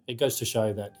it goes to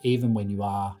show that even when you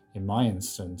are, in my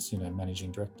instance,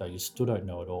 managing director, you still don't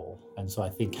know it all. And so I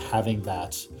think having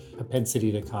that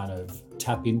propensity to kind of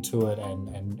tap into it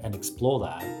and explore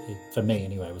that, for me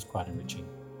anyway, was quite enriching.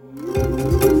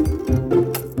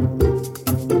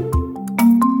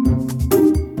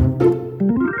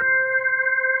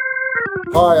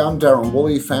 Hi, I'm Darren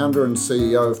Woolley, founder and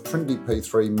CEO of Trinity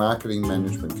P3 Marketing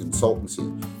Management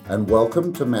Consultancy, and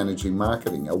welcome to Managing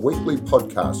Marketing, a weekly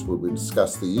podcast where we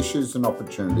discuss the issues and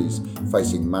opportunities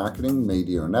facing marketing,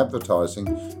 media and advertising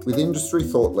with industry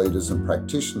thought leaders and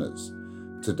practitioners.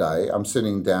 Today, I'm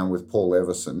sitting down with Paul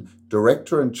Everson,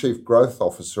 Director and Chief Growth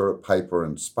Officer at Paper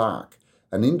and Spark,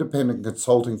 an independent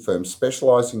consulting firm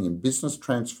specialising in business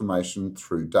transformation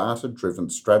through data-driven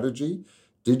strategy,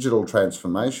 digital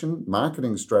transformation,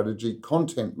 marketing strategy,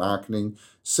 content marketing,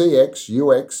 CX,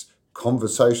 UX,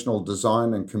 conversational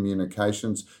design and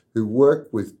communications, who work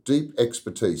with deep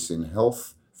expertise in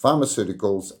health,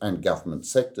 pharmaceuticals and government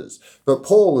sectors. But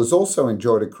Paul has also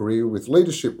enjoyed a career with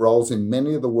leadership roles in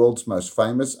many of the world's most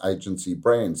famous agency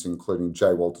brands, including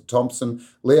J. Walter Thompson,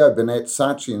 Leo Burnett,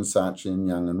 Saatchi & Saatchi and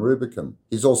Young & Rubicam.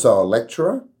 He's also a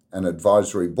lecturer, an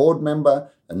advisory board member,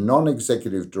 a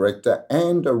non-executive director,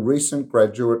 and a recent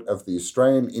graduate of the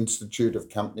Australian Institute of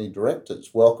Company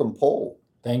Directors. Welcome, Paul.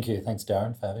 Thank you. Thanks,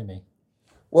 Darren, for having me.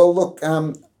 Well, look,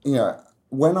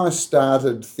 when I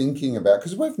started thinking about,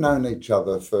 because we've known each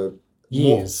other for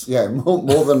years,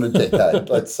 more than a decade,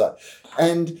 let's say,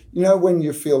 and when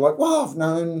you feel like, well, I've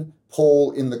known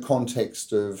Paul in the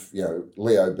context of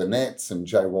Leo Burnett's and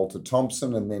J. Walter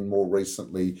Thompson, and then more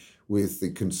recently with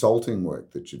the consulting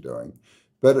work that you're doing.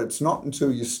 But it's not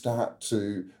until you start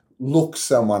to look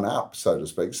someone up, so to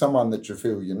speak, someone that you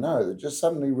feel that you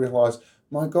suddenly realise,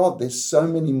 my God, there's so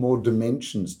many more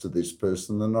dimensions to this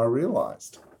person than I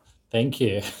realised. Thank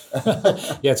you.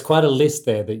 Yeah, it's quite a list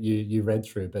there that you read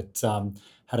through, but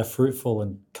had a fruitful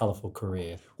and colourful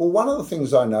career. Well, one of the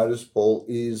things I noticed, Paul,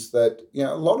 is that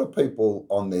a lot of people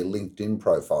on their LinkedIn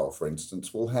profile, for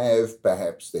instance, will have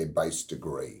perhaps their base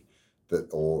degree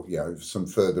or some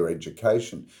further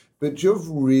education. But you've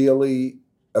really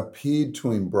appeared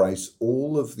to embrace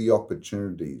all of the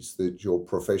opportunities that your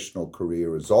professional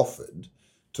career has offered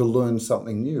to learn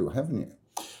something new, haven't you?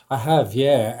 I have,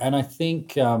 yeah. And I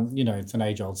think, it's an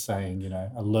age-old saying,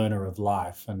 a learner of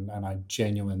life, and I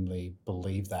genuinely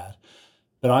believe that.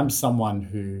 But I'm someone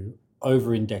who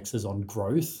over-indexes on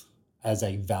growth as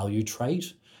a value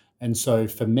trait. And so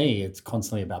for me, it's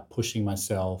constantly about pushing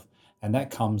myself, and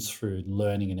that comes through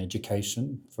learning and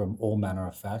education from all manner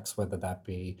of facts, whether that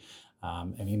be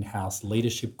an in-house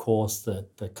leadership course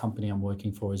that the company I'm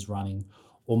working for is running,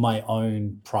 or my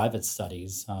own private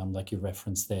studies, like you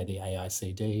referenced there, the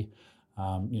AICD.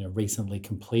 Recently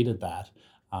completed that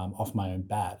off my own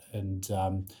bat, and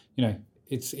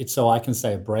it's so I can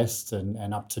stay abreast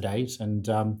and up to date. And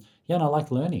and I like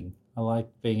learning. I like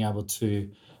being able to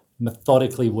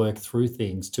methodically work through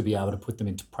things to be able to put them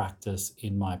into practice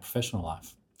in my professional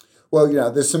life. Well,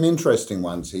 there's some interesting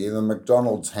ones here. The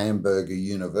McDonald's Hamburger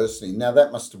University. Now,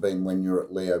 that must have been when you were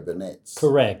at Leo Burnett's.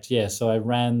 Correct, yeah. So I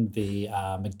ran the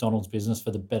McDonald's business for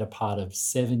the better part of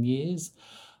 7 years,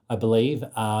 I believe.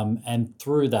 And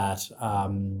through that,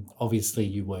 obviously,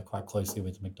 you work quite closely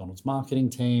with the McDonald's marketing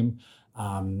team,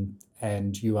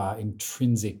 and you are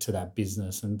intrinsic to that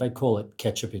business. And they call it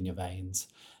ketchup in your veins.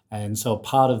 And so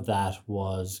part of that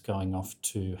was going off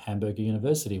to Hamburger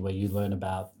University, where you learn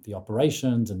about the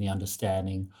operations and the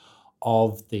understanding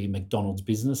of the McDonald's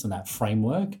business and that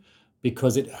framework,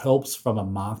 because it helps from a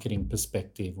marketing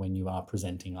perspective when you are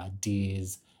presenting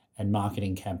ideas and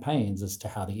marketing campaigns as to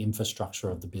how the infrastructure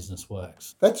of the business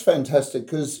works. That's fantastic,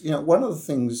 because one of the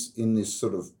things in this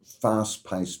sort of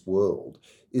fast-paced world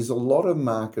is a lot of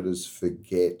marketers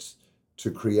forget to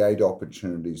create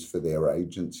opportunities for their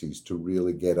agencies to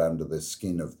really get under the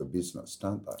skin of the business,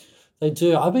 don't they? They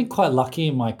do. I've been quite lucky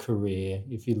in my career.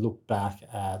 If you look back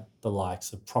at the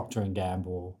likes of Procter &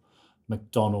 Gamble,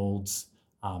 McDonald's,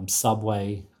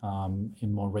 Subway,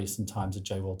 in more recent times at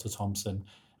J. Walter Thompson,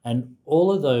 and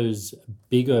all of those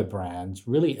bigger brands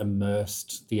really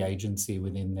immersed the agency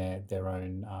within their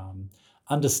own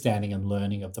understanding and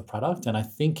learning of the product. And I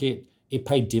think it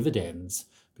paid dividends,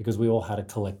 because we all had a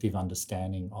collective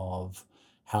understanding of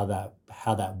how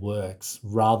that works,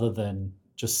 rather than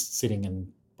just sitting and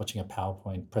watching a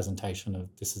PowerPoint presentation of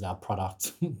this is our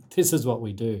product, this is what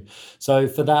we do. So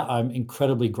for that, I'm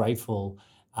incredibly grateful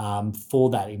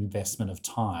for that investment of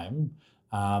time,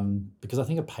 because I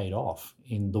think it paid off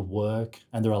in the work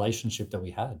and the relationship that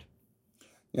we had.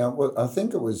 Well, I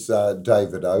think it was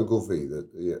David Ogilvy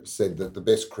that said that the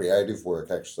best creative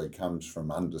work actually comes from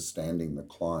understanding the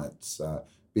client's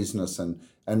business and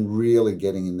really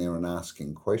getting in there and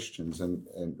asking questions, and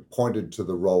pointed to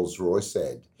the Rolls-Royce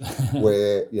ad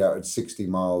where, at 60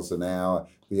 miles an hour,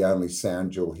 the only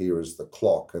sound you'll hear is the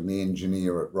clock. And the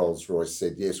engineer at Rolls-Royce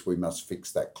said, yes, we must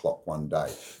fix that clock one day.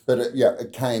 But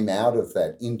it came out of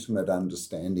that intimate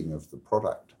understanding of the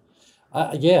product.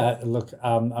 Look,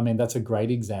 I mean, that's a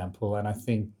great example. And I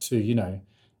think too,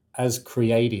 as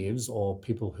creatives or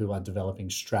people who are developing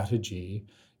strategy,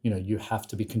 you have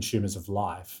to be consumers of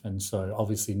life. And so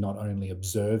obviously not only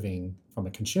observing from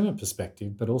a consumer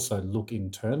perspective, but also look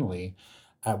internally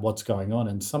at what's going on.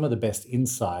 And some of the best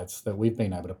insights that we've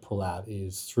been able to pull out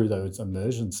is through those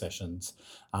immersion sessions,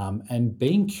 and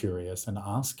being curious and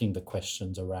asking the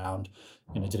questions around,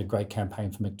 did a great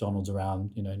campaign for McDonald's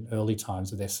around, in early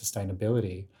times of their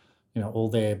sustainability, all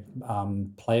their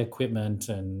play equipment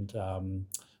and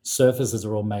surfaces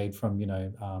are all made from,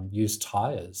 used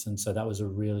tires. And so that was a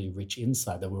really rich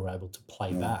insight that we were able to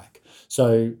play back.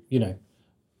 So,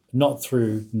 not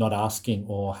through not asking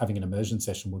or having an immersion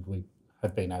session would we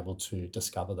have been able to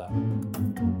discover that.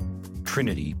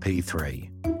 Trinity P3.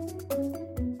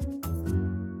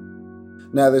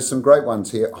 Now, there's some great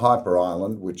ones here. Hyper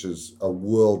Island, which is a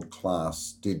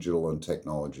world-class digital and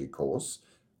technology course.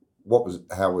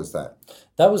 How was that?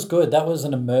 That was good. That was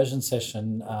an immersion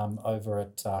session over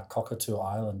at Cockatoo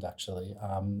Island, actually,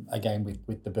 again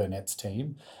with the Burnett's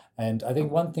team. And I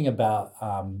think one thing about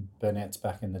Burnett's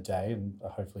back in the day, and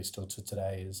hopefully still to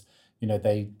today, is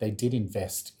they did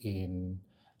invest in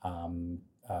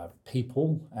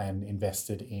people and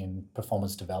invested in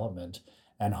performance development.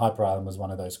 And Hyper Island was one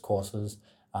of those courses.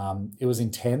 It was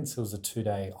intense. It was a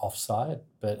 2-day offsite,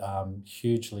 but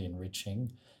hugely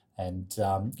enriching. And,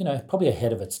 probably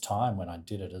ahead of its time when I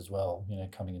did it as well,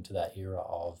 coming into that era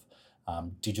of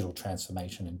digital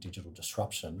transformation and digital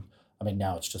disruption. I mean,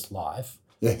 now it's just life.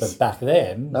 Yes. But back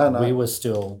then, No. we were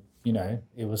still,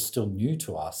 it was still new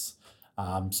to us.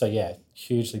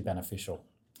 Hugely beneficial.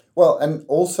 Well, and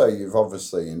also you've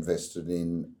obviously invested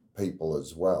in people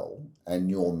as well and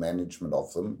your management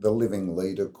of them. The Living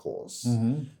Leader course,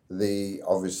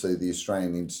 obviously the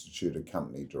Australian Institute of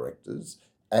Company Directors,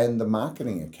 and the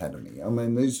Marketing Academy. I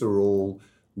mean, these are all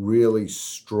really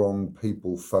strong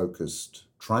people-focused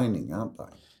training, aren't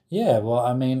they? Yeah, well,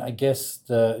 I mean, I guess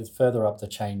the further up the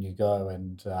chain you go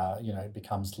and, it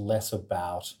becomes less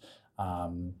about,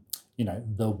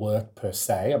 the work per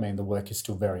se. I mean, the work is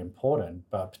still very important,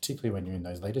 but particularly when you're in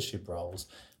those leadership roles,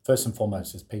 first and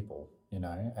foremost is people,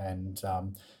 and,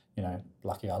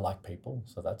 lucky I like people,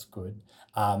 so that's good.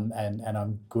 And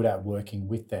I'm good at working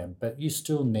with them, but you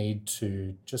still need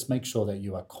to just make sure that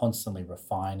you are constantly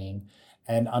refining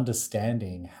and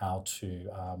understanding how to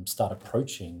start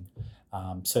approaching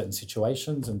certain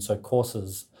situations. And so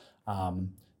courses,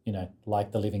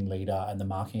 like the Living Leader and the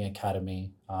Marketing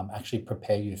Academy actually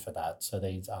prepare you for that. So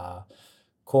these are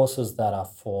courses that are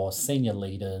for senior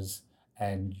leaders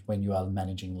and when you are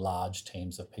managing large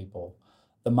teams of people.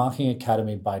 The Marketing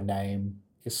Academy by name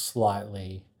is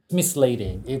slightly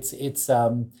misleading. It's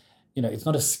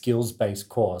not a skills-based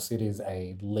course. It is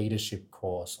a leadership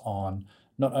course on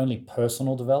not only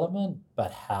personal development,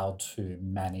 but how to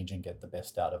manage and get the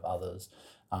best out of others.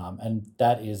 And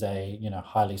that is a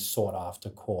highly sought after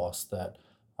course that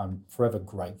I'm forever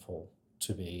grateful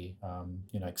to be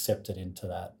accepted into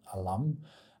that alum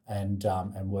and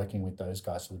working with those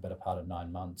guys for the better part of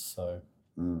 9 months. So.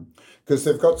 Because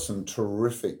they've got some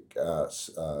terrific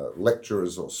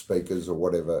lecturers or speakers or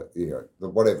whatever,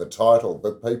 whatever title,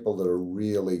 but people that are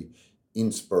really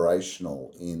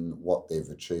inspirational in what they've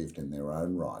achieved in their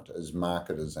own right as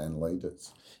marketers and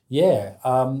leaders. Yeah,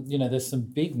 there's some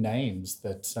big names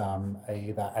that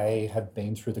either have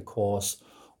been through the course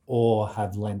or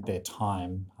have lent their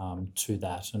time to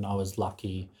that. And I was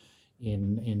lucky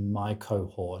in my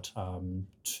cohort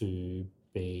to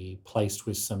be placed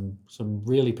with some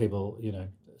really people,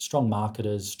 strong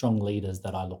marketers, strong leaders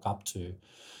that I look up to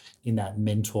in that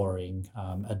mentoring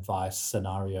advice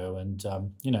scenario. And,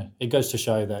 it goes to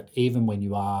show that even when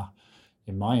you are,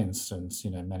 in my instance,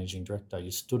 managing director,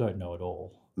 you still don't know it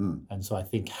all. And so I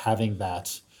think having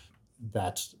that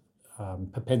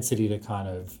propensity to kind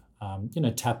of,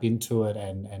 tap into it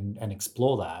and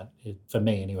explore that, for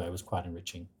me anyway, was quite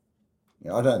enriching.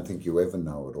 Yeah, I don't think you ever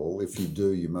know it all. If you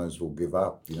do, you may as well give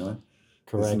up, Correct.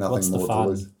 There's nothing What's the more fun? to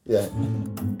lose. Yeah.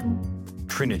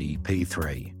 Trinity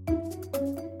P3.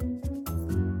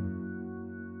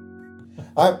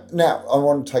 Now, I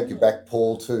want to take you back,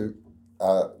 Paul, to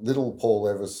little Paul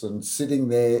Everson sitting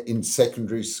there in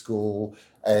secondary school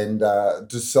and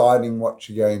deciding what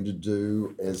you're going to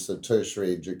do as a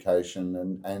tertiary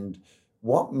education and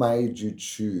What made you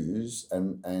choose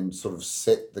and sort of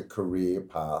set the career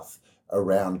path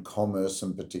around commerce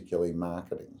and particularly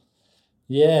marketing?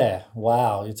 Yeah,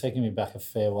 wow, you're taking me back a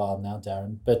fair while now,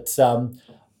 Darren. But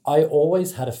I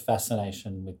always had a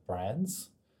fascination with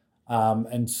brands.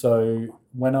 And so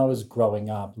when I was growing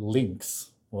up,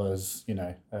 Lynx was,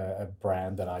 a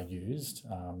brand that I used,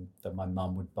 that my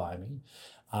mum would buy me.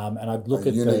 And I'd A look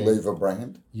at the Unilever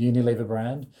brand? Unilever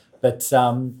brand. But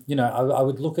I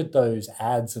would look at those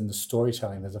ads and the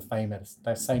storytelling. There's a famous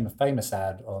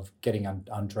ad of getting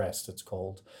undressed. It's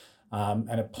called,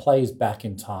 and it plays back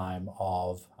in time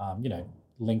of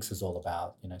Lynx is all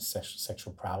about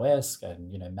sexual prowess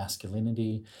and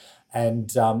masculinity,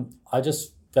 and I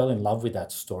just fell in love with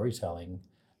that storytelling,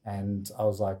 and I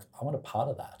was like, I want a part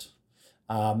of that.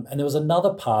 And there was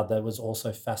another part that was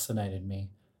also fascinated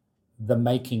me, the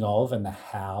making of and the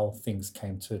how things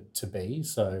came to be.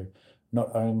 So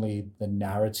not only the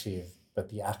narrative, but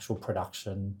the actual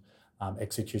production,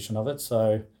 execution of it.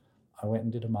 So I went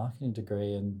and did a marketing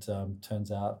degree, and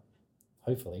turns out,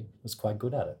 hopefully, was quite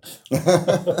good at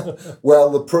it.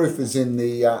 Well, the proof is in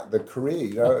the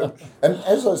career, And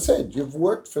as I said, you've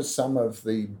worked for some of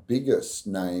the biggest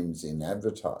names in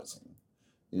advertising,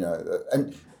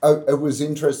 And it was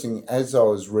interesting as I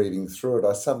was reading through it.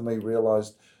 I suddenly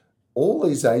realised all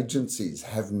these agencies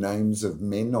have names of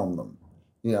men on them.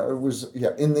 It was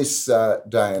in this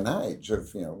day and age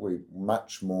of we're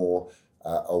much more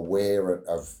aware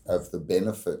of the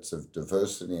benefits of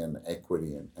diversity and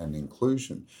equity and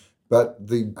inclusion. But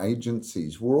the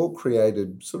agencies were all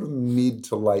created sort of mid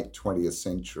to late 20th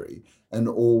century and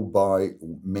all by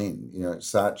men.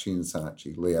 Saatchi and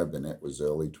Saatchi, Leo Burnett was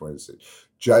early 20th century.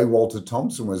 J. Walter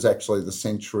Thompson was actually the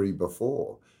century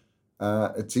before.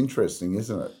 It's interesting,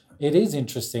 isn't it? It is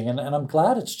interesting, and I'm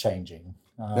glad it's changing,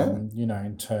 Yeah.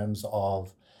 in terms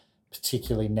of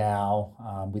particularly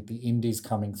now, with the indies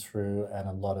coming through and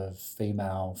a lot of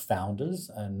female founders.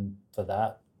 And for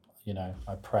that,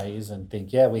 I praise and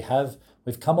think, yeah,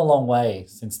 we've come a long way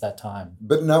since that time.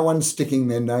 But no one's sticking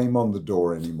their name on the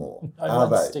door anymore, No are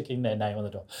one's they? sticking their name on the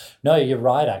door. No, you're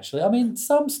right, actually. I mean,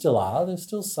 some still are. There's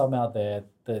still some out there,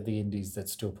 the indies that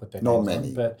still put their Not names on,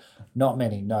 many. but not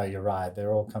many. No, you're right.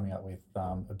 They're all coming up with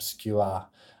obscure,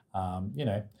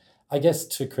 I guess,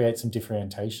 to create some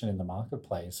differentiation in the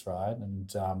marketplace, right?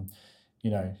 And,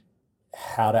 you know,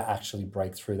 how to actually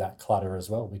break through that clutter as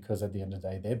well, because at the end of the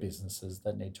day, they're businesses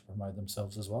that need to promote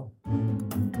themselves as well.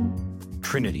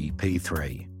 Trinity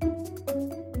P3.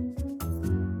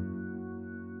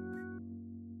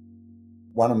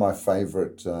 One of my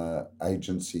favourite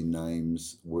agency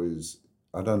names was,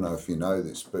 I don't know if you know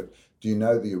this, but do you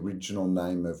know the original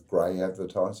name of Grey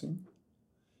Advertising?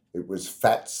 It was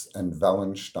Fats and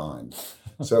Wallenstein.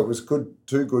 So it was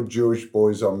two good Jewish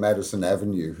boys on Madison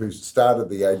Avenue who started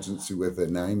the agency with their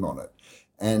name on it.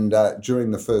 And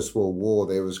during the First World War,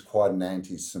 there was quite an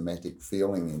anti-Semitic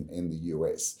feeling in the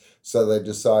US. So they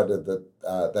decided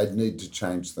that they'd need to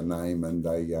change the name, and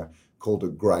they called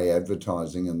it Grey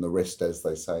Advertising, and the rest, as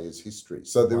they say, is history.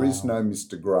 So there is Wow. no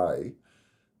Mr. Grey.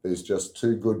 There's just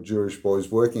two good Jewish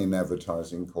boys working in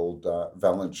advertising called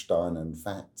Wallenstein and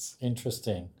Fats.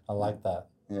 Interesting. I like that.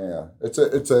 Yeah, it's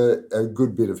a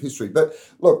good bit of history. But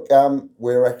look,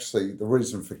 we're actually, the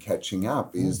reason for catching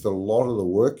up is that a lot of the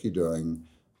work you're doing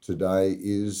today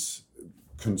is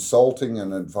consulting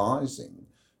and advising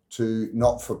to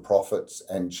not-for-profits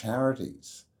and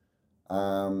charities,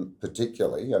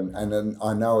 particularly. And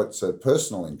I know it's a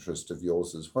personal interest of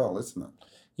yours as well, isn't it?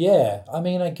 Yeah, I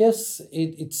mean, I guess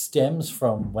it stems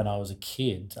from when I was a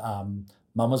kid. Mum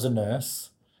was a nurse,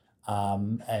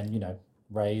 and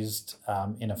raised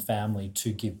in a family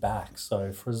to give back.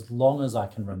 So for as long as I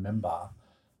can remember,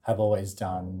 have always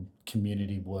done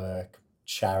community work,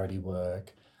 charity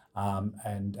work,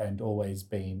 and always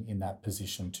been in that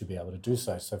position to be able to do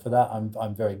so. So for that,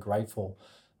 I'm very grateful.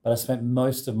 But I spent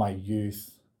most of my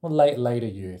youth, well, later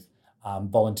youth,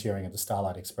 volunteering at the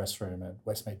Starlight Express Room at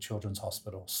Westmead Children's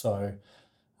Hospital. So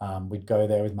we'd go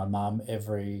there with my mum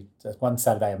every one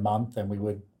Saturday a month, and we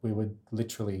would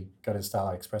literally go to the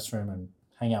Starlight Express Room and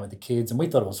hang out with the kids. And we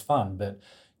thought it was fun, but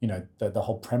the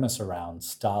whole premise around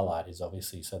Starlight is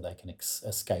obviously so they can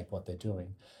escape what they're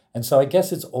doing. And so I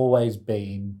guess it's always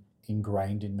been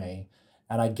ingrained in me.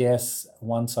 And I guess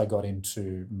once I got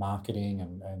into marketing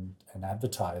and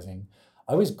advertising,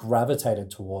 I always gravitated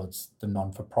towards the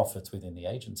non-for-profits within the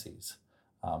agencies.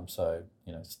 So,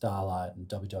 Starlight and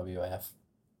WWF,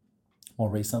 more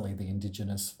recently the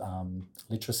Indigenous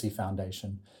Literacy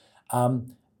Foundation,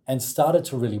 and started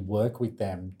to really work with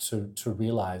them to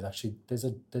realize actually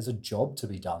there's a job to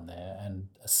be done there, and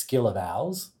a skill of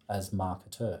ours as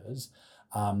marketeurs,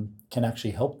 can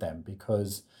actually help them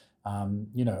because,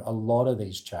 a lot of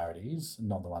these charities,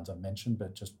 not the ones I've mentioned,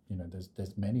 but just,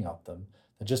 there's many of them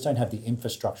that just don't have the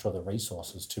infrastructure or the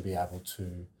resources to be able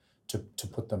to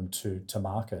put them to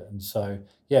market. And so,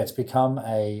 yeah, it's become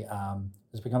a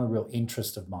real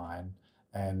interest of mine,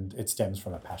 and it stems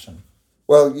from a passion.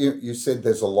 Well, you said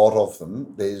there's a lot of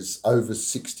them. There's over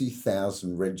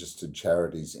 60,000 registered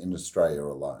charities in Australia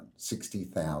alone.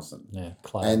 60,000. Yeah,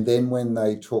 And then when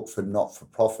they talk for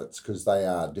not-for-profits, because they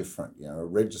are different, a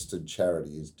registered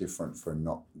charity is different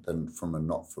than from a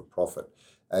not-for-profit.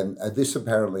 And this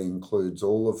apparently includes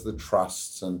all of the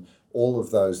trusts and all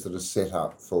of those that are set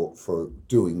up for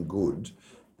doing good.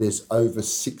 There's over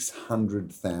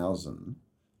 600,000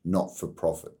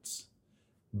 not-for-profits.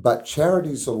 But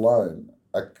charities alone,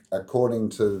 according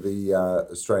to the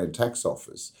Australian Tax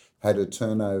Office, had a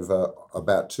turnover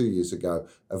about 2 years ago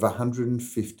of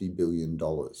 $150 billion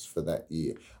for that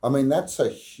year. I mean, that's a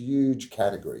huge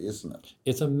category, isn't it?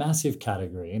 It's a massive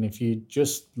category. And if you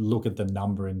just look at the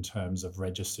number in terms of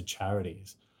registered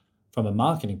charities, from a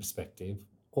marketing perspective,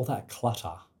 all that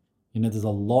clutter, there's a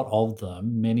lot of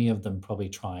them, many of them probably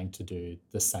trying to do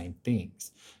the same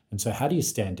things. And so how do you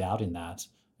stand out in that?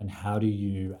 And how do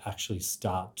you actually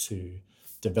start to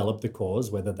develop the cause,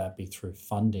 whether that be through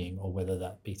funding or whether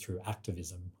that be through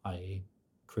activism, i.e.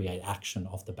 create action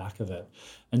off the back of it?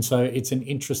 And so it's an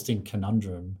interesting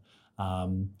conundrum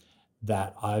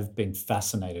that I've been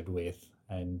fascinated with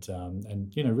and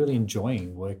really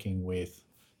enjoying working with.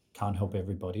 Can't help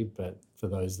everybody, but for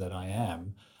those that I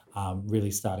am,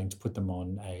 really starting to put them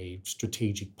on a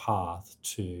strategic path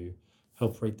to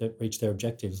help reach their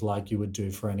objectives like you would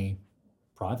do for any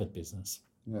private business.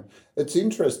 Yeah. It's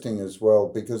interesting as well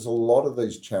because a lot of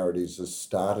these charities are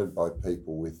started by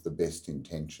people with the best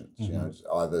intentions. It's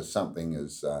either something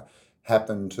has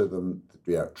happened to them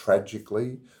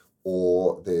tragically,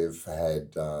 or they've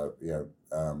had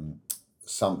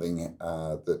something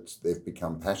that they've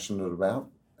become passionate about.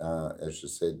 As you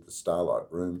said, the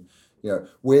Starlight Room,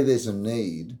 where there's a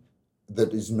need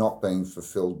that is not being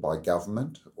fulfilled by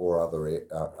government or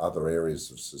other areas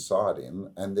of society,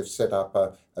 and they've set up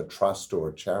a trust or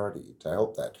a charity to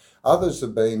help that. Others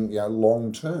have been,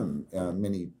 long-term.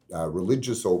 Many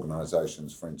religious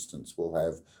organisations, for instance, will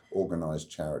have organised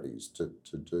charities to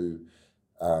do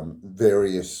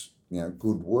various,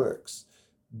 good works.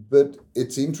 But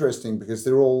it's interesting because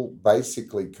they're all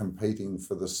basically competing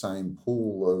for the same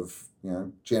pool of,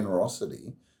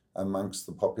 generosity amongst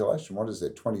the population. What is there,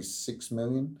 26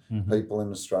 million people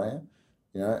in Australia?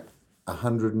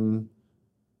 $150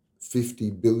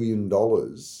 billion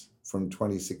from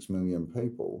 26 million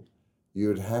people.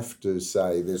 You'd have to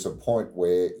say there's a point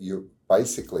where you're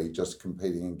basically just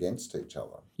competing against each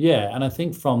other. Yeah, and I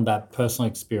think from that personal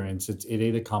experience, it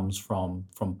either comes from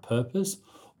purpose,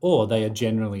 or they are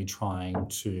generally trying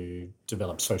to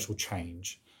develop social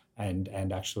change and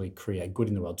actually create good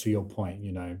in the world. To your point,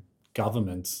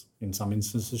 governments in some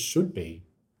instances should be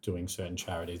doing certain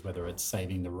charities, whether it's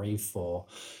saving the reef or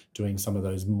doing some of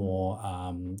those more,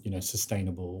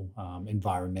 sustainable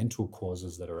environmental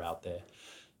causes that are out there.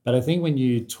 But I think when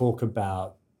you talk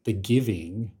about the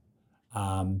giving,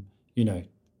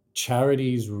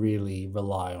 charities really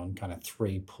rely on kind of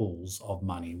three pools of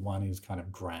money. One is kind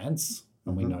of grants,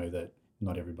 and we know that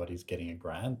not everybody's getting a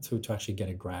grant. To actually get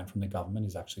a grant from the government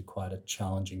is actually quite a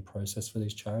challenging process for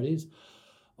these charities.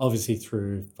 Obviously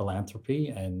through philanthropy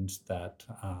and that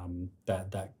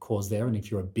cause there. And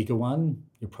if you're a bigger one,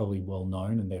 you're probably well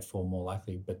known and therefore more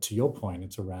likely. But to your point,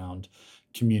 it's around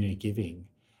community giving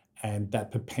and that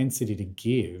propensity to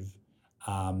give.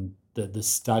 The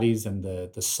studies and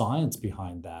the science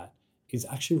behind that is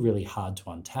actually really hard to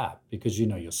untap because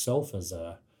yourself as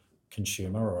a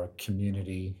consumer or a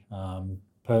community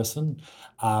person,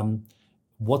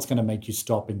 what's going to make you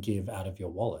stop and give out of your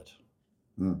wallet?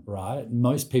 Right?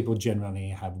 Most people generally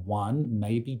have one,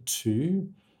 maybe two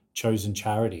chosen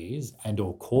charities and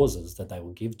or causes that they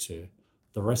will give to.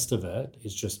 The rest of it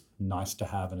is just nice to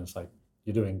have, and it's like,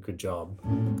 you're doing a good job.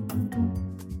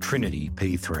 Trinity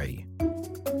P3.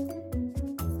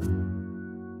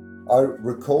 I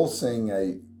recall seeing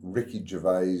a Ricky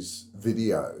Gervais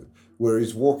video where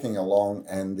he's walking along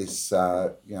and this,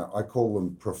 I call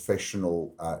them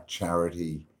professional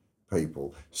charity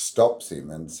people, stops him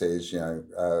and says,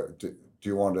 do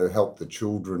you want to help the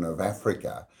children of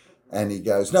Africa? And he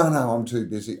goes, no, I'm too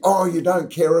busy. Oh, you don't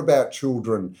care about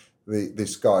children.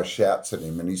 This guy shouts at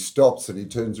him and he stops and he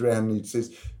turns around and he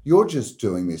says, you're just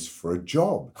doing this for a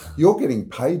job. You're getting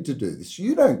paid to do this.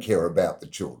 You don't care about the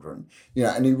children.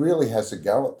 And he really has a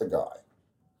go at the guy,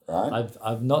 right?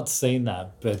 I've not seen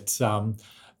that, but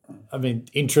I mean,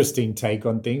 interesting take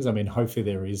on things. I mean, hopefully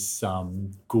there is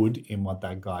some good in what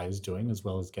that guy is doing as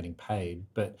well as getting paid.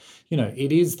 But,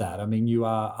 it is that. I mean, you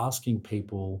are asking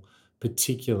people,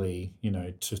 particularly,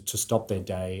 to stop their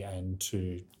day and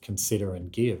to consider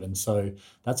and give. And so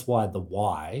that's why the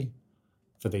why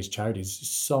for these charities is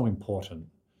so important.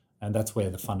 And that's where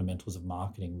the fundamentals of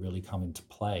marketing really come into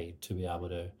play to be able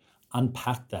to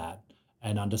unpack that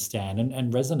and understand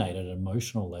and resonate at an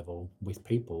emotional level with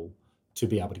people to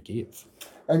be able to give.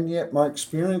 And yet, my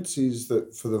experience is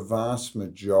that for the vast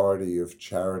majority of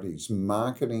charities,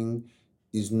 marketing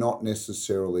is not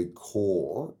necessarily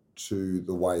core to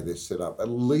the way they're set up, at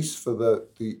least for the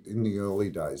in the early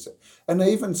days. And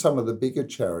even some of the bigger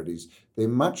charities, they're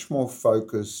much more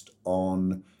focused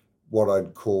on what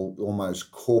I'd call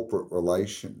almost corporate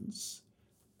relations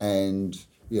and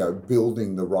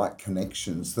building the right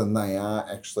connections than they are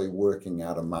actually working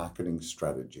out a marketing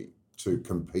strategy to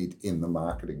compete in the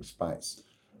marketing space.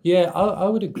 Yeah, I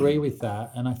would agree with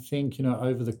that. And I think,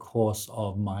 over the course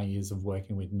of my years of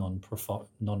working with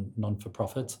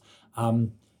non-for-profits,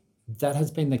 that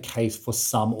has been the case for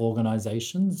some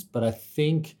organizations. But I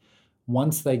think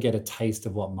once they get a taste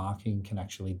of what marketing can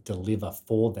actually deliver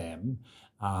for them,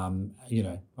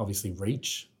 obviously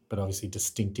reach, but obviously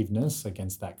distinctiveness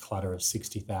against that clutter of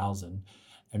 60,000,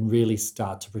 and really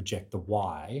start to project the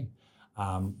why,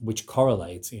 which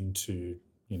correlates into,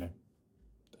 Yeah.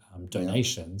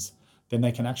 donations, then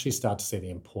they can actually start to see the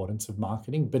importance of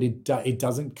marketing. But it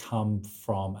doesn't come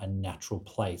from a natural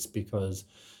place because,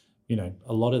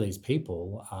 a lot of these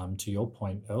people, to your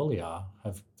point earlier,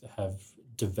 have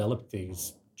developed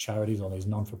these charities or these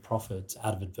non-for-profits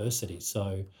out of adversity.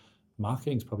 So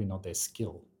marketing's probably not their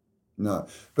skill. No,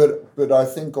 but I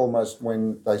think almost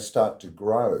when they start to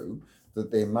grow,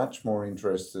 that they're much more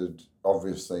interested,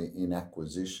 obviously, in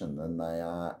acquisition than they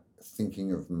are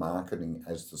thinking of marketing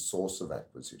as the source of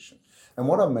acquisition. And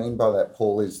what I mean by that,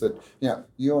 Paul, is that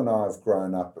you and I have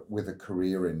grown up with a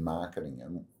career in marketing,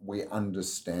 and we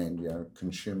understand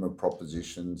consumer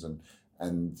propositions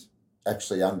and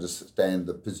actually understand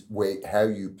how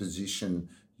you position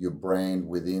your brand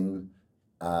within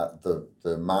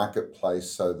the marketplace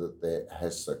so that there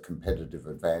has a competitive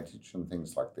advantage and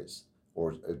things like this,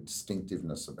 or a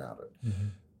distinctiveness about it. Mm-hmm.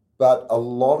 But a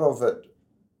lot of it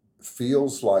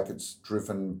feels like it's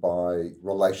driven by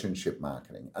relationship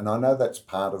marketing. And I know that's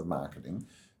part of marketing,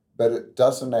 but it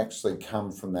doesn't actually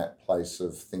come from that place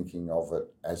of thinking of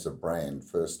it as a brand,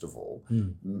 first of all.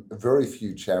 Very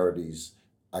few charities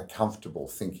are comfortable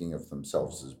thinking of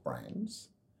themselves as brands,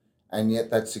 and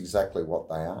yet that's exactly what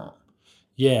they are.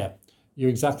 Yeah, you're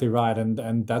exactly right.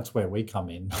 And that's where we come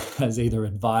in as either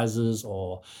advisors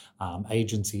or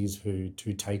agencies who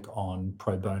take on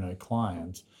pro bono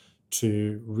clients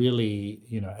to really,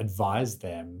 advise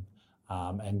them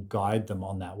and guide them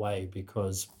on that way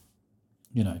because,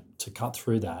 to cut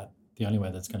through that, the only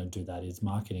way that's going to do that is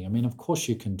marketing. I mean, of course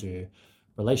you can do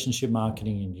relationship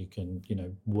marketing and you can,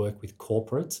 work with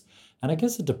corporates. And I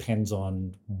guess it depends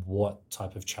on what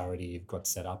type of charity you've got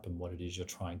set up and what it is you're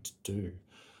trying to do.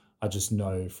 I just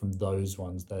know from those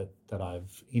ones that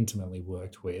I've intimately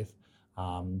worked with,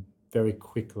 very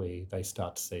quickly they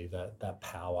start to see that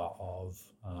power of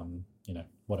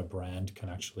what a brand can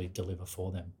actually deliver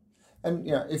for them. And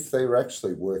if they're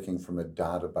actually working from a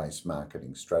database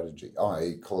marketing strategy,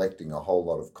 i.e., collecting a whole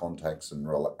lot of contacts and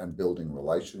building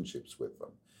relationships with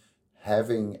them,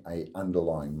 having a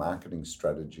underlying marketing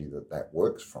strategy that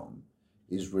works from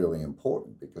is really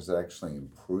important because it actually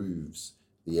improves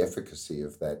the efficacy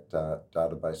of that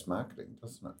database marketing,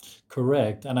 doesn't it?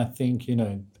 Correct. And I think,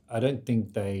 I don't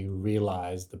think they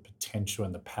realize the potential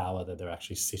and the power that they're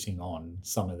actually sitting on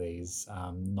some of these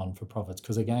non-for-profits.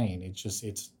 Because again,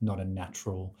 it's not a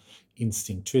natural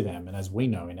instinct to them. And as we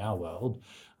know in our world,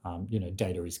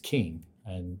 data is king.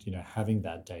 And, having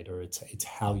that data, it's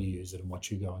how you use it and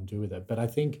what you go and do with it. But I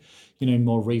think, in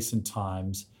more recent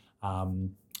times,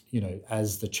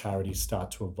 as the charities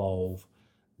start to evolve,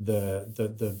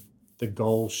 the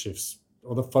goal shifts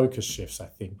or the focus shifts, I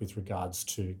think, with regards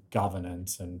to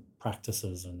governance and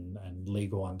practices and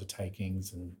legal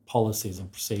undertakings and policies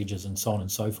and procedures and so on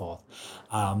and so forth.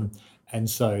 And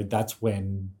so that's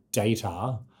when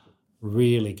data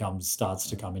really starts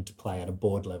to come into play at a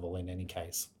board level in any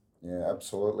case. Yeah,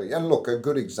 absolutely. And look, a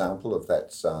good example of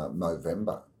that's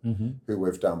Movember, who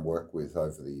we've done work with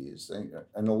over the years.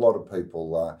 And a lot of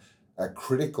people are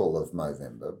critical of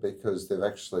Movember because they've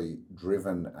actually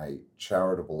driven a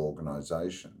charitable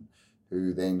organisation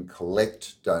who then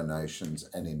collect donations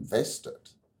and invest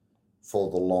it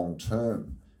for the long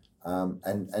term.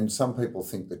 And some people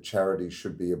think that charity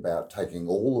should be about taking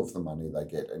all of the money they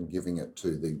get and giving it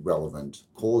to the relevant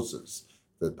causes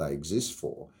that they exist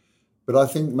for. But I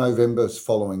think Movember's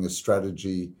following a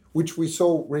strategy which we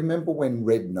saw. Remember when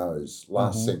Red Nose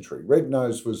last century? Red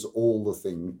Nose was all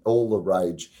the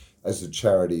rage as a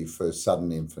charity for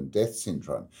sudden infant death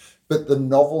syndrome. But the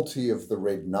novelty of the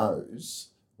Red Nose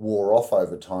wore off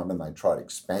over time, and they tried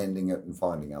expanding it and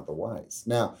finding other ways.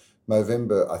 Now,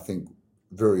 Movember, I think,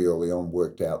 very early on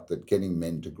worked out that getting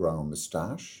men to grow a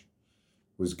moustache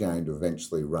was going to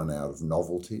eventually run out of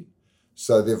novelty.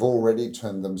 So they've already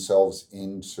turned themselves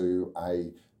into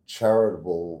a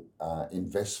charitable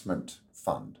investment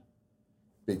fund,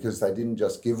 because they didn't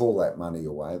just give all that money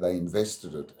away, they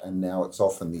invested it, and now it's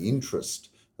often the interest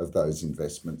of those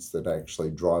investments that are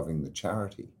actually driving the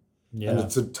charity. And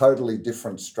it's a totally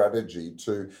different strategy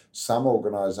to some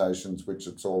organisations, which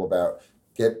it's all about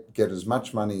get as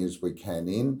much money as we can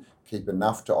in, keep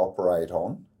enough to operate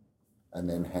on, and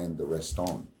then hand the rest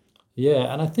on.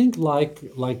 Yeah, and I think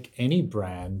like any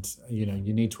brand, you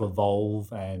need to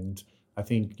evolve, and I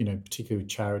think, particularly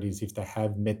with charities, if they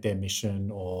have met their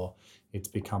mission or it's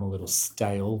become a little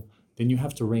stale, then you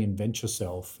have to reinvent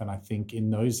yourself. And I think in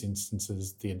those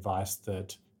instances, the advice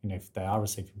that, if they are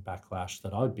receiving backlash,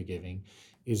 that I would be giving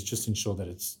is just ensure that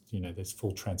it's, there's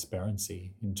full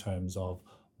transparency in terms of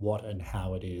what and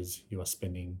how it is you are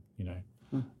spending,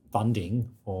 funding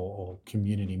or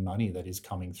community money that is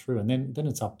coming through. And then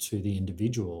it's up to the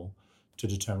individual to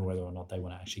determine whether or not they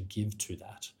want to actually give to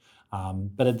that.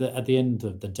 But at the end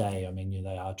of the day, I mean,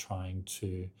 they are trying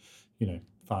to,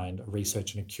 find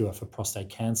research and a cure for prostate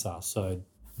cancer. So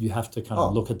you have to kind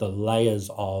of look at the layers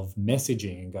of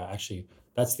messaging and go, actually,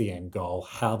 that's the end goal.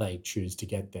 How they choose to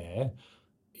get there,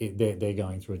 they're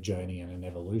going through a journey and an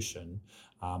evolution.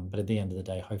 But at the end of the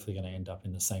day, hopefully going to end up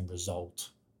in the same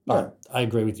result. But I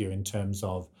agree with you in terms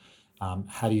of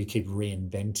how do you keep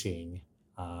reinventing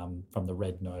from the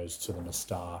red nose to the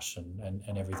moustache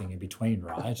and everything in between,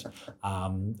 right?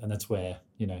 And that's where,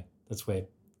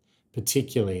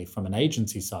 particularly from an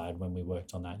agency side, when we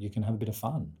worked on that, you can have a bit of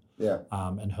fun.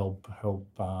 And help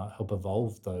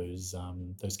evolve those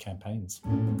campaigns.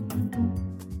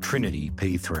 Trinity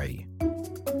P3.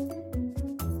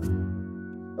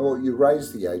 Well, you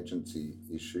raise the agency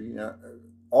issue.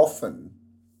 Often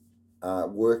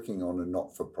working on a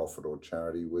not-for-profit or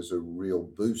charity was a real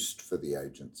boost for the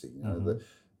agency.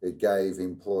 It gave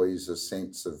employees a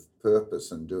sense of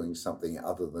purpose and doing something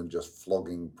other than just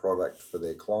flogging product for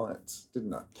their clients,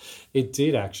 didn't it? It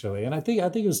did, actually. And I think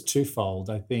it was twofold.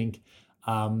 I think,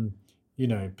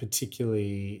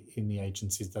 particularly in the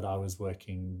agencies that I was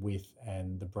working with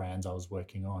and the brands I was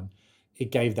working on, it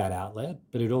gave that outlet,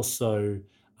 but it also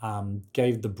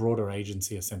gave the broader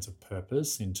agency a sense of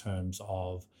purpose in terms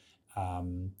of,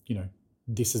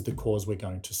 this is the cause we're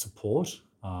going to support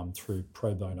through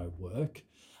pro bono work.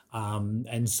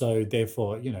 And so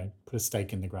therefore, put a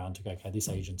stake in the ground to go, okay, this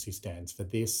agency stands for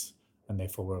this, and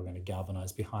therefore we're going to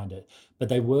galvanize behind it. But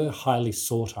they were highly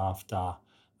sought after,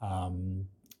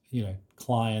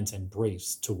 clients and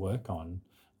briefs to work on,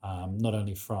 not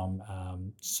only from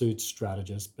suit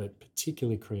strategists, but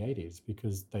particularly creatives,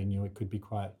 because they knew it could be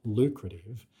quite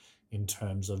lucrative in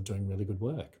terms of doing really good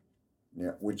work.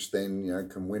 Yeah, which then,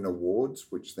 can win awards,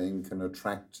 which then can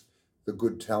attract the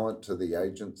good talent to the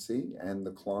agency and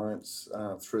the clients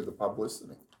through the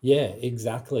publicity. Yeah,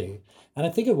 exactly. And I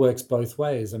think it works both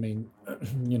ways. I mean,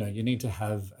 you need to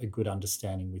have a good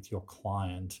understanding with your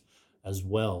client as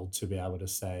well to be able to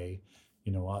say,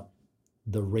 you know what,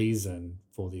 the reason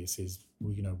for this is,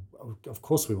 of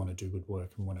course we want to do good work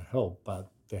and we want to help,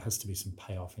 but there has to be some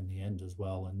payoff in the end as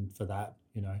well. And for that,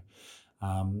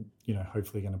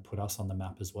 hopefully going to put us on the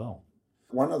map as well.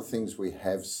 One of the things we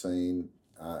have seen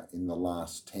in the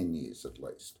last 10 years at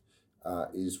least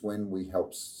is when we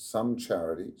help some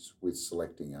charities with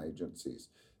selecting agencies,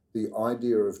 the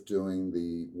idea of doing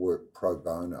the work pro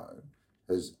bono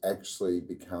has actually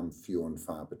become few and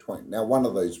far between. Now, one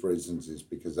of those reasons is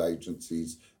because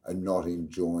agencies are not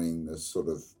enjoying the sort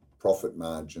of profit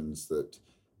margins that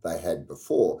they had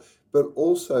before, but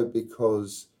also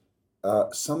because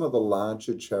some of the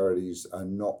larger charities are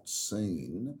not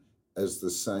seen as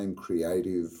the same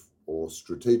creative or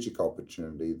strategic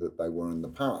opportunity that they were in the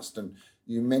past. And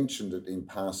you mentioned it in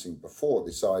passing before,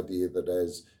 this idea that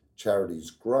as charities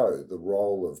grow, the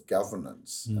role of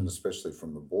governance, and especially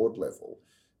from the board level,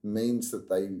 means that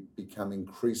they become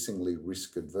increasingly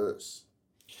risk adverse.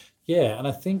 Yeah, and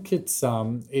I think it's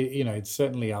it's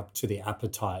certainly up to the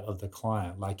appetite of the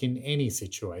client, like in any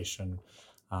situation,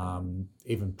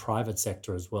 even private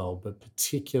sector as well, but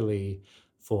particularly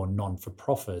for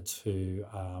non-for-profits who,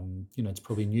 it's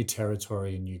probably new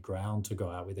territory and new ground to go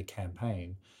out with a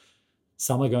campaign.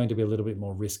 Some are going to be a little bit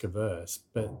more risk averse,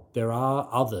 but there are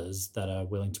others that are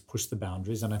willing to push the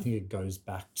boundaries. And I think it goes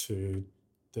back to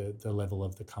the level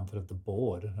of the comfort of the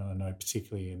board. And I know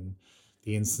particularly in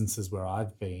the instances where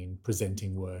I've been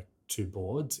presenting work to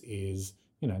boards is,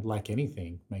 like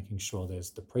anything, making sure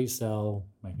there's the pre-sell,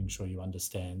 making sure you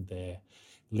understand their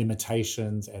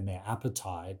limitations and their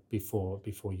appetite before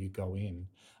you go in.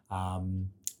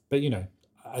 But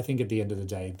I think at the end of the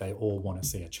day, they all want to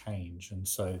see a change. And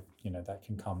so, that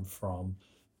can come from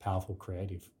powerful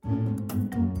creative.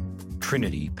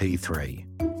 Trinity P3.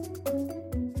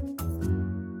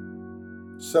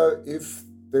 So if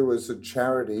there was a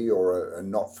charity or a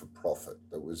not-for-profit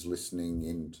that was listening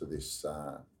into this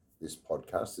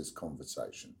podcast, this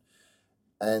conversation,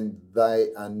 and they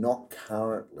are not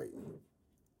currently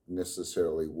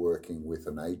necessarily working with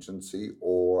an agency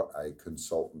or a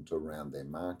consultant around their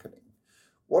marketing,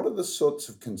 what are the sorts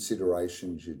of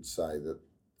considerations you'd say that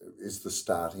is the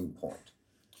starting point?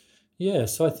 Yeah,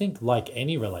 so I think like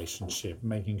any relationship,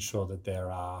 making sure that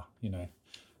there are,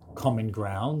 common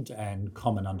ground and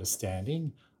common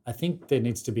understanding. I think there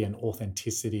needs to be an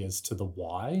authenticity as to the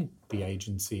why the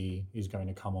agency is going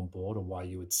to come on board or why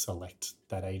you would select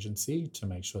that agency to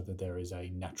make sure that there is a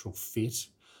natural fit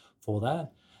for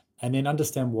that. And then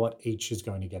understand what each is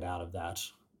going to get out of that,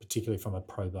 particularly from a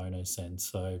pro bono sense.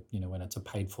 So, when it's a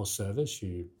paid for service,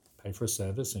 you pay for a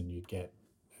service and you get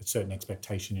a certain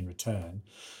expectation in return.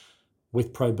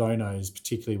 With pro bonos,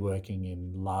 particularly working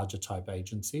in larger type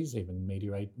agencies, even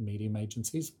medium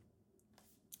agencies,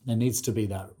 there needs to be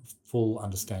that full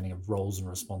understanding of roles and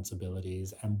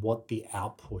responsibilities and what the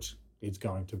output is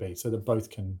going to be so that both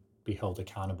can be held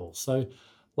accountable. So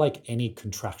like any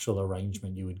contractual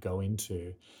arrangement you would go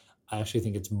into, I actually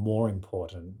think it's more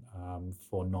important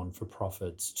for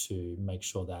non-for-profits to make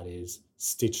sure that is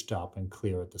stitched up and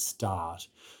clear at the start,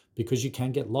 because you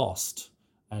can get lost.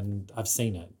 And I've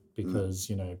seen it because,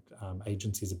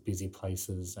 agencies are busy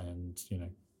places and,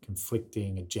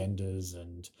 conflicting agendas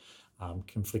and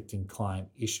conflicting client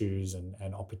issues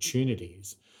and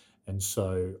opportunities. And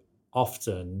so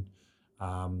often,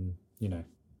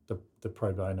 the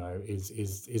pro bono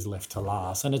is left to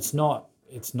last. And it's not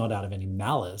out of any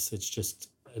malice. It's just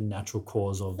a natural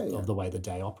cause of the way the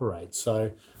day operates.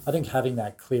 So I think having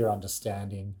that clear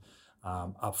understanding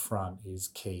up front is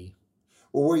key.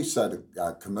 Well, we say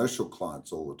to commercial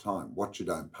clients all the time, what you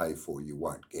don't pay for, you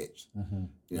won't get. Mm-hmm.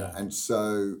 Yeah. And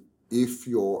so if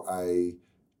you're a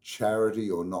charity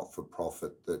or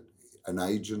not-for-profit that an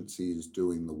agency is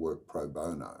doing the work pro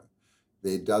bono,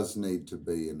 there does need to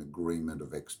be an agreement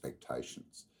of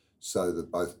expectations so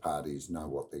that both parties know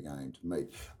what they're going to meet.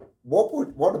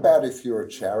 What about if you're a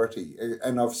charity?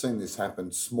 And I've seen this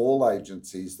happen, small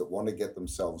agencies that want to get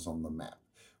themselves on the map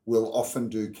will often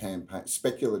do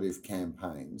speculative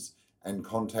campaigns and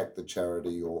contact the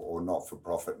charity or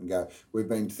not-for-profit and go, we've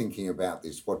been thinking about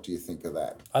this. What do you think of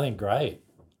that? I think great.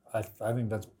 I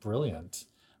think that's brilliant.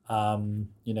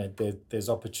 There's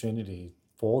opportunity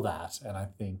for that. And I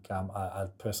think I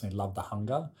personally love the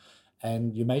hunger.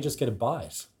 And you may just get a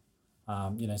bite.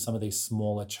 Some of these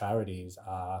smaller charities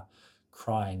are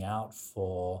crying out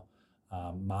for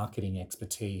marketing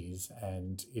expertise,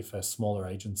 and if a smaller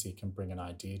agency can bring an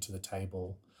idea to the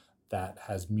table that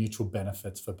has mutual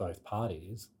benefits for both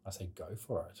parties, I say go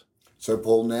for it. So,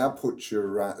 Paul, now put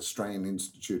your Australian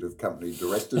Institute of Company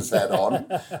Directors hat on,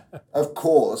 of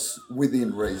course,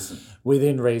 within reason.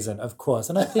 Within reason, of course.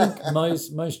 And I think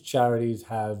most charities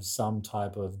have some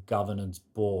type of governance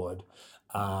board.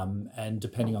 And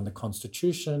depending on the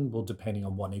constitution, depending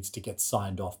on what needs to get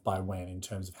signed off by when, in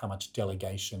terms of how much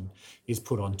delegation is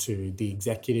put onto the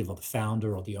executive or the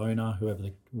founder or the owner,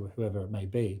 whoever it may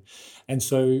be. And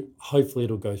so hopefully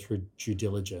it'll go through due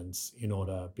diligence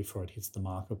before it hits the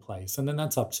marketplace. And then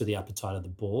that's up to the appetite of the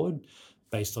board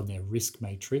based on their risk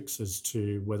matrix as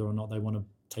to whether or not they want to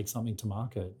take something to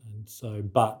market. And so,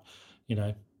 but,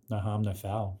 no harm, no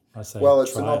foul. I say, well,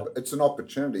 it's an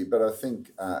opportunity, but I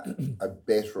think a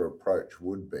better approach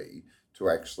would be to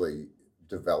actually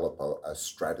develop a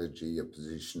strategy, a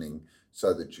positioning,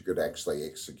 so that you could actually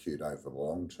execute over the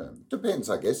long term. Depends,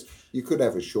 I guess. You could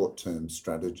have a short-term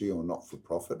strategy or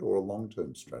not-for-profit, or a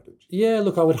long-term strategy. Yeah,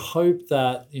 look, I would hope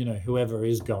that, whoever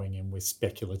is going in with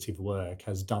speculative work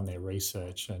has done their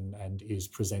research and is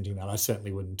presenting that. I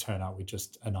certainly wouldn't turn up with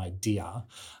just an idea.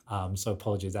 So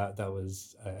apologies, that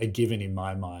was a given in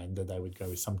my mind that they would go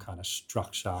with some kind of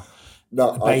structure.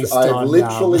 No, I've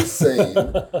literally seen,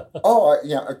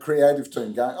 a creative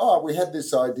team going, we had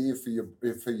this idea for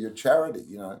your charity.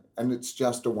 charity, and it's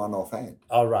just a one-off ad.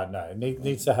 Oh, right. No, it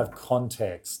needs to have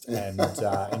context and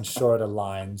ensure it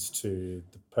aligns to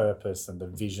the purpose and the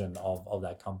vision of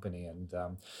that company. And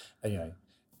a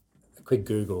quick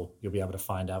Google, you'll be able to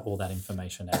find out all that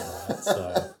information out. Right?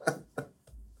 So,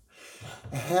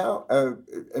 How,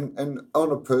 and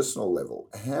on a personal level,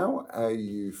 how are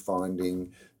you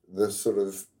finding the sort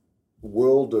of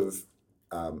world of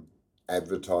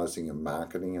advertising and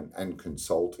marketing and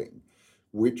consulting,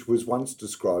 which was once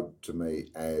described to me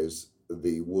as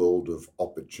the world of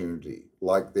opportunity?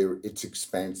 Like it's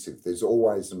expansive. There's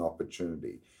always an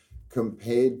opportunity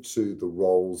compared to the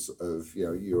roles of,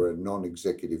 you're a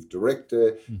non-executive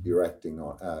director, you're acting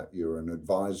on, you're an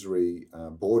advisory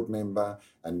board member,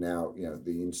 and now,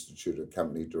 the Institute of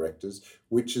Company Directors,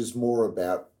 which is more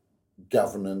about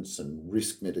governance and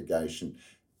risk mitigation.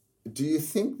 Do you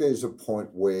think there's a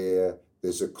point where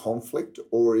there's a conflict,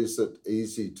 or is it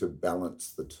easy to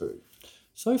balance the two?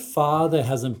 So far, there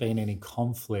hasn't been any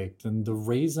conflict. And the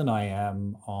reason I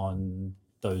am on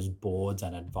those boards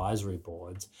and advisory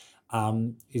boards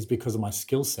is because of my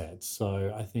skill set.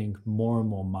 So I think more and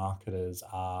more marketers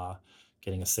are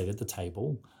getting a seat at the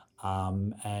table,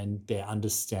 and they're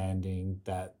understanding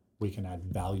that we can add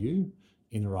value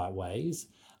in the right ways.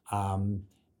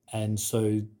 And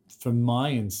so for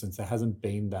my instance, there hasn't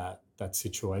been that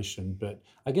situation, but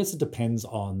I guess it depends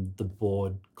on the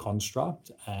board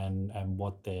construct and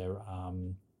what their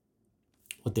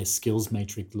skills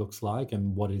matrix looks like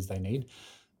and what it is they need.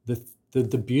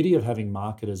 The beauty of having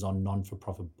marketers on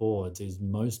non-for-profit boards is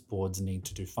most boards need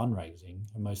to do fundraising,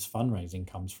 and most fundraising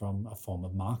comes from a form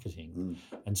of marketing.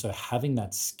 And so having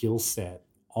that skill set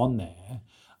on there,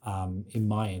 in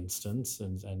my instance,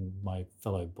 and my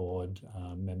fellow board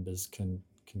members can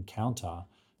counter,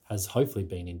 has hopefully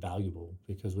been invaluable,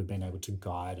 because we've been able to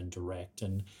guide and direct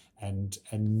and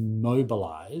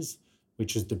mobilize,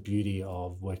 which is the beauty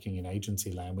of working in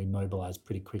agency land. We mobilize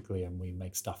pretty quickly and we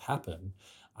make stuff happen.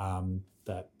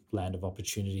 That land of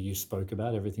opportunity you spoke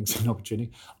about, everything's an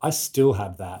opportunity. I still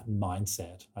have that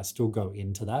mindset. I still go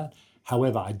into that.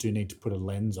 However, I do need to put a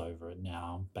lens over it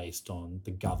now based on the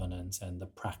governance and the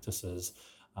practices,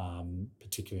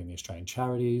 particularly in the Australian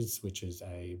Charities, which is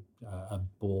a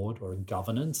board or a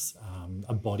governance,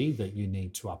 a body that you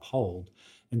need to uphold.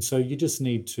 And so you just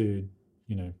need to,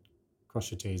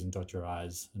 cross your T's and dot your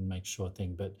I's and make sure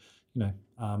thing. But,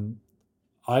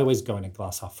 I always go in a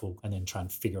glass half full and then try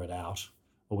and figure it out,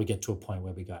 or we get to a point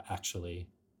where we go, actually,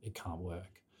 it can't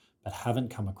work. But haven't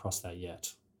come across that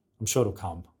yet. I'm sure it'll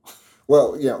come.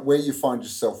 Well, where you find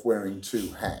yourself wearing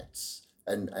two hats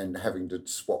and having to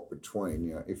swap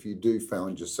between, if you do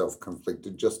find yourself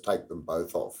conflicted, just take them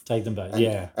both off. Take them both,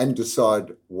 and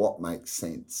decide what makes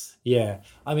sense. Yeah.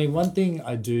 I mean, one thing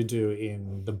I do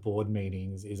in the board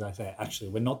meetings is I say,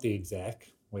 actually, we're not the exec,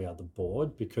 we are the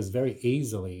board, because very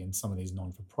easily in some of these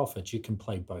non-for-profits, you can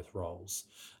play both roles.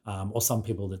 Or some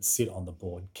people that sit on the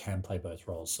board can play both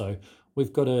roles. So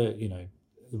we've got to,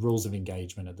 the rules of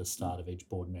engagement at the start of each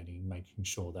board meeting, making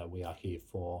sure that we are here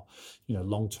for,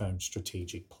 long-term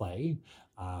strategic play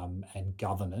and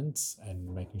governance,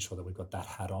 and making sure that we've got that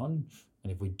hat on.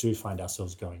 And if we do find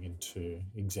ourselves going into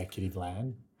executive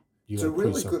land, it's a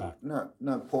really good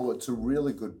Paul, it's a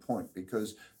really good point,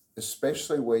 because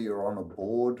especially where you're on a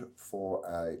board for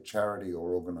a charity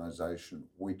or organisation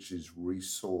which is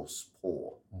resource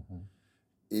poor,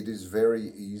 it is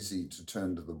very easy to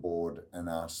turn to the board and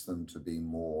ask them to be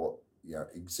more,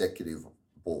 executive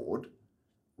board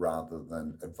rather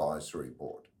than advisory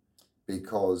board,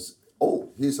 because,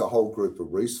 here's a whole group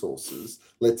of resources,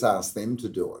 let's ask them to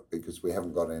do it because we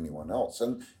haven't got anyone else.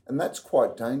 And that's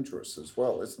quite dangerous as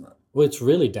well, isn't it? Well, it's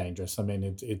really dangerous. I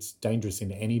mean, it's dangerous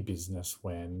in any business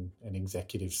when an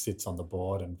executive sits on the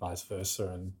board and vice versa.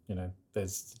 And,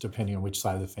 there's, depending on which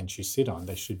side of the fence you sit on,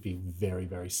 they should be very,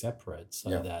 very separate so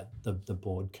that the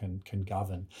board can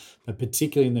govern. But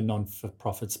particularly in the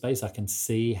non-for-profit space, I can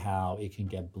see how it can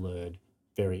get blurred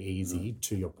very easy,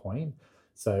 to your point.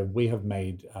 So we have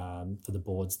made, for the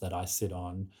boards that I sit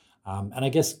on, and I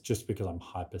guess just because I'm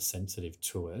hypersensitive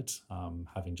to it,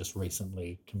 having just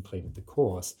recently completed the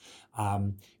course,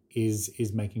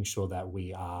 is making sure that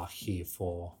we are here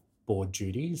for board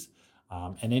duties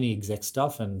and any exec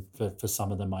stuff. And for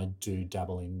some of them, I do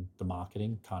dabble in the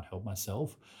marketing, can't help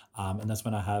myself. And that's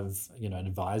when I have, an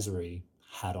advisory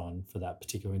hat on for that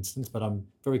particular instance. But I'm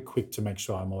very quick to make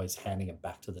sure I'm always handing it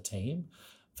back to the team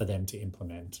for them to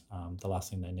implement. The last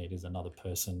thing they need is another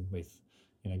person with,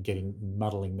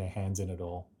 muddling their hands in it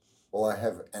all. Well, I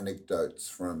have anecdotes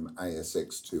from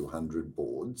ASX 200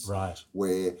 boards, right,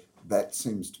 where that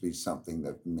seems to be something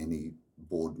that many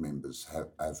board members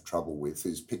have trouble with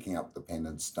is picking up the pen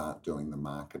and start doing the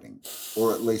marketing,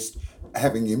 or at least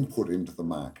having input into the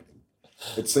marketing.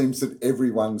 It seems that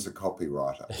everyone's a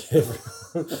copywriter.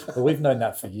 Well, we've known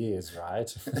that for years,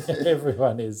 right?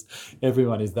 everyone is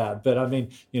that. But I mean,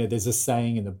 there's a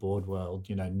saying in the board world,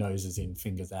 noses in,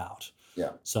 fingers out.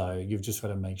 Yeah. So you've just got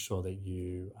to make sure that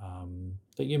you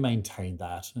maintain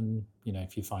that, and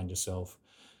if you find yourself,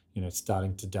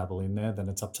 starting to dabble in there, then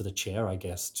it's up to the chair, I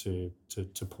guess, to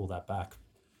pull that back.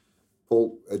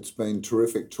 Paul, it's been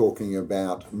terrific talking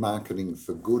about marketing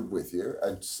for good with you.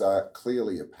 It's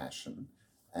clearly a passion,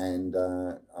 and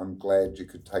I'm glad you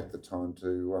could take the time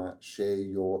to share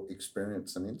your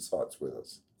experience and insights with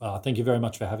us. Thank you very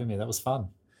much for having me. That was fun.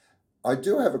 I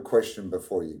do have a question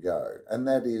before you go, and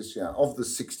that is, of the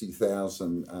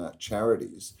 60,000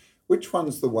 charities, which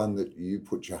one's the one that you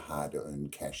put your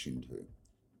hard-earned cash into?